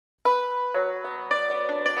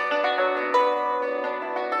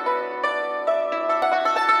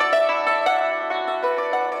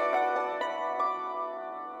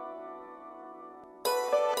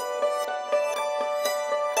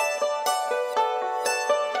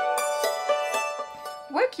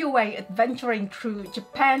your way adventuring through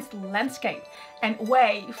Japan's landscape and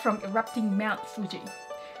away from erupting Mount Fuji.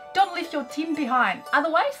 Don't leave your team behind,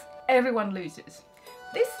 otherwise everyone loses.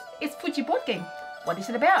 This is Fuji board game. What is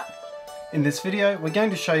it about? In this video, we're going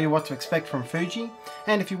to show you what to expect from Fuji,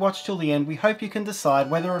 and if you watch till the end, we hope you can decide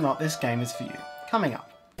whether or not this game is for you. Coming up.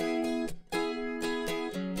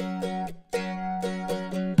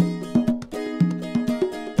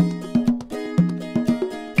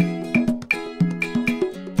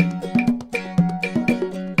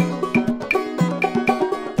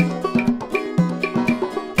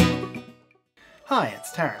 Hi,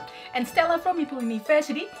 it's Tarrant. And Stella from Meeple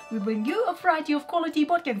University will bring you a variety of quality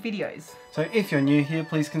board game videos. So if you're new here,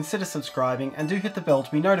 please consider subscribing and do hit the bell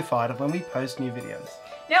to be notified of when we post new videos.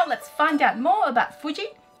 Now let's find out more about Fuji,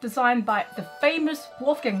 designed by the famous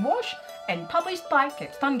Wolfgang Warsch and published by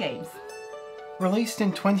Capstone Games. Released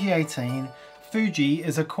in 2018, Fuji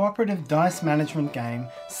is a cooperative dice management game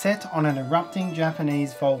set on an erupting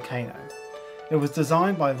Japanese volcano. It was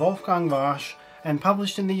designed by Wolfgang Warsch and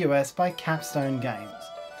published in the US by Capstone Games.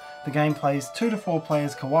 The game plays 2 to 4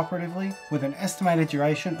 players cooperatively with an estimated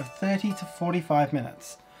duration of 30 to 45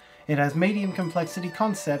 minutes. It has medium complexity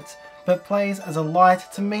concepts but plays as a light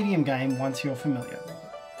to medium game once you're familiar.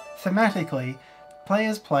 Thematically,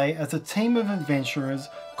 players play as a team of adventurers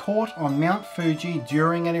caught on Mount Fuji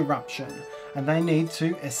during an eruption, and they need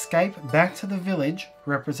to escape back to the village,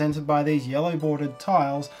 represented by these yellow bordered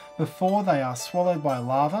tiles, before they are swallowed by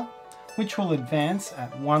lava, which will advance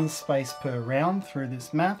at 1 space per round through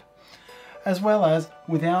this map, as well as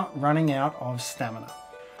without running out of stamina.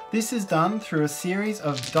 This is done through a series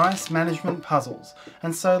of dice management puzzles,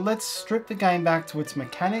 and so let's strip the game back to its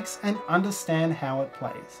mechanics and understand how it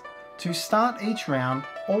plays. To start each round,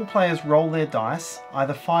 all players roll their dice,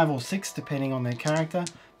 either 5 or 6 depending on their character,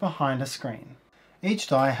 behind a screen. Each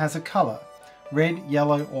die has a colour, red,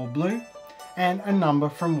 yellow or blue, and a number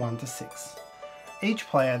from 1 to 6. Each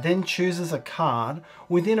player then chooses a card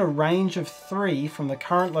within a range of 3 from the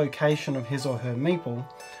current location of his or her meeple,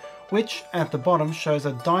 which at the bottom shows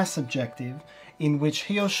a dice objective in which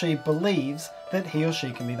he or she believes that he or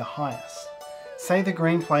she can be the highest. Say the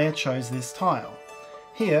green player chose this tile.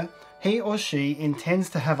 Here, he or she intends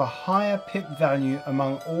to have a higher pip value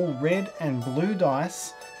among all red and blue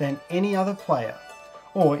dice than any other player,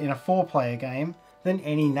 or in a 4-player game, than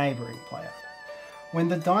any neighbouring player. When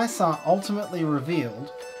the dice are ultimately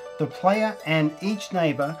revealed, the player and each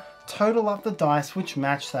neighbour total up the dice which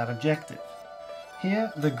match that objective. Here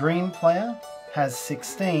the green player has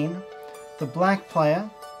 16, the black player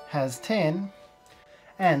has 10,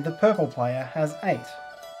 and the purple player has 8.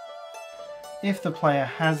 If the player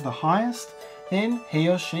has the highest, then he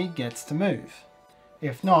or she gets to move.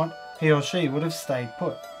 If not, he or she would have stayed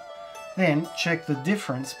put. Then check the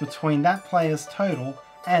difference between that player's total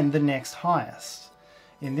and the next highest.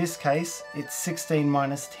 In this case, it's 16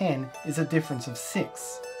 minus 10 is a difference of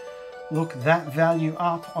 6. Look that value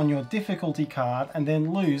up on your difficulty card and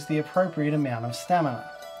then lose the appropriate amount of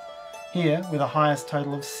stamina. Here, with a highest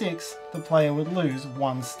total of 6, the player would lose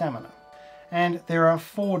 1 stamina. And there are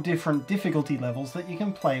 4 different difficulty levels that you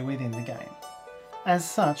can play with in the game. As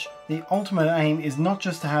such, the ultimate aim is not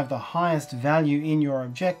just to have the highest value in your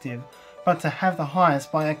objective, but to have the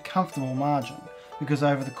highest by a comfortable margin, because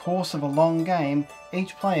over the course of a long game,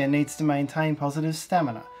 each player needs to maintain positive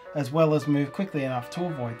stamina, as well as move quickly enough to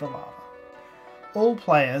avoid the lava. All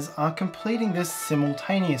players are completing this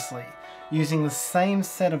simultaneously, using the same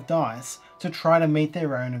set of dice to try to meet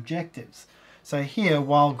their own objectives. So here,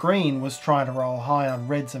 while green was trying to roll high on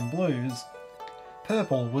reds and blues,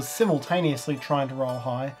 purple was simultaneously trying to roll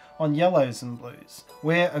high on yellows and blues.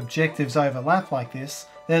 Where objectives overlap like this,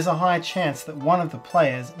 there's a high chance that one of the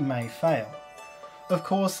players may fail. Of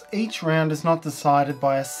course, each round is not decided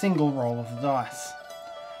by a single roll of the dice.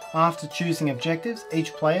 After choosing objectives,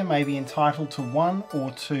 each player may be entitled to 1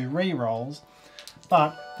 or 2 re-rolls,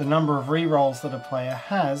 but the number of re-rolls that a player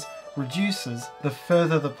has reduces the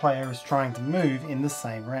further the player is trying to move in the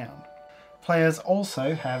same round. Players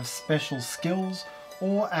also have special skills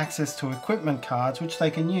or access to equipment cards which they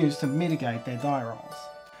can use to mitigate their die rolls.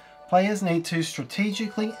 Players need to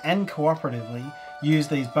strategically and cooperatively use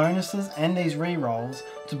these bonuses and these re-rolls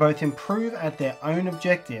to both improve at their own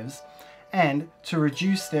objectives and to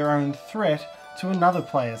reduce their own threat to another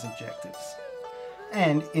player's objectives.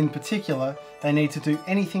 And in particular, they need to do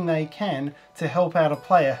anything they can to help out a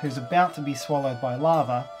player who's about to be swallowed by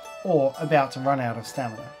lava or about to run out of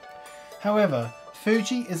stamina. However,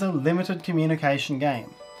 Fuji is a limited communication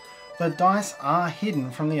game. The dice are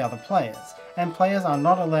hidden from the other players, and players are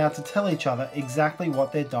not allowed to tell each other exactly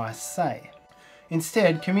what their dice say.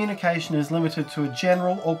 Instead, communication is limited to a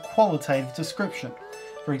general or qualitative description.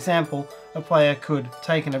 For example, a player could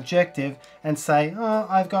take an objective and say, oh,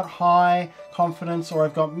 I've got high confidence or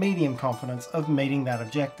I've got medium confidence of meeting that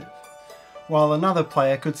objective. While another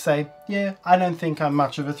player could say, yeah, I don't think I'm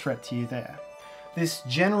much of a threat to you there. This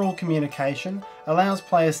general communication allows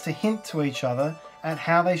players to hint to each other at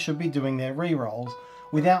how they should be doing their rerolls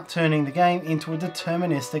without turning the game into a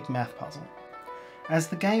deterministic math puzzle. As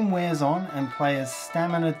the game wears on and players'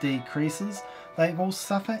 stamina decreases, they will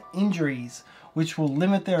suffer injuries, which will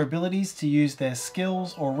limit their abilities to use their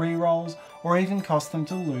skills or rerolls, or even cost them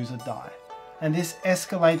to lose a die. And this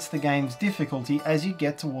escalates the game's difficulty as you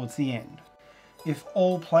get towards the end. If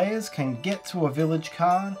all players can get to a village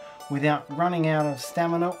card without running out of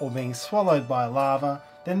stamina or being swallowed by lava,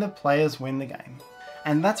 then the players win the game.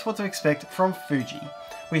 And that's what to expect from Fuji.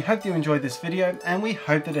 We hope you enjoyed this video and we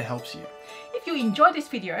hope that it helps you. If you enjoyed this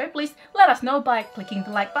video, please let us know by clicking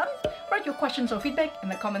the like button. Write your questions or feedback in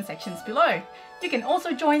the comment sections below. You can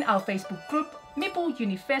also join our Facebook group, Meeple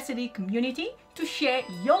University Community, to share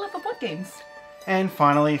your love of board games. And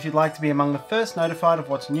finally, if you'd like to be among the first notified of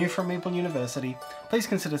what's new from Meeple University, please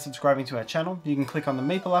consider subscribing to our channel. You can click on the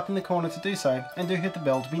Meeple up in the corner to do so, and do hit the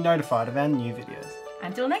bell to be notified of our new videos.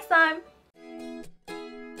 Until next time!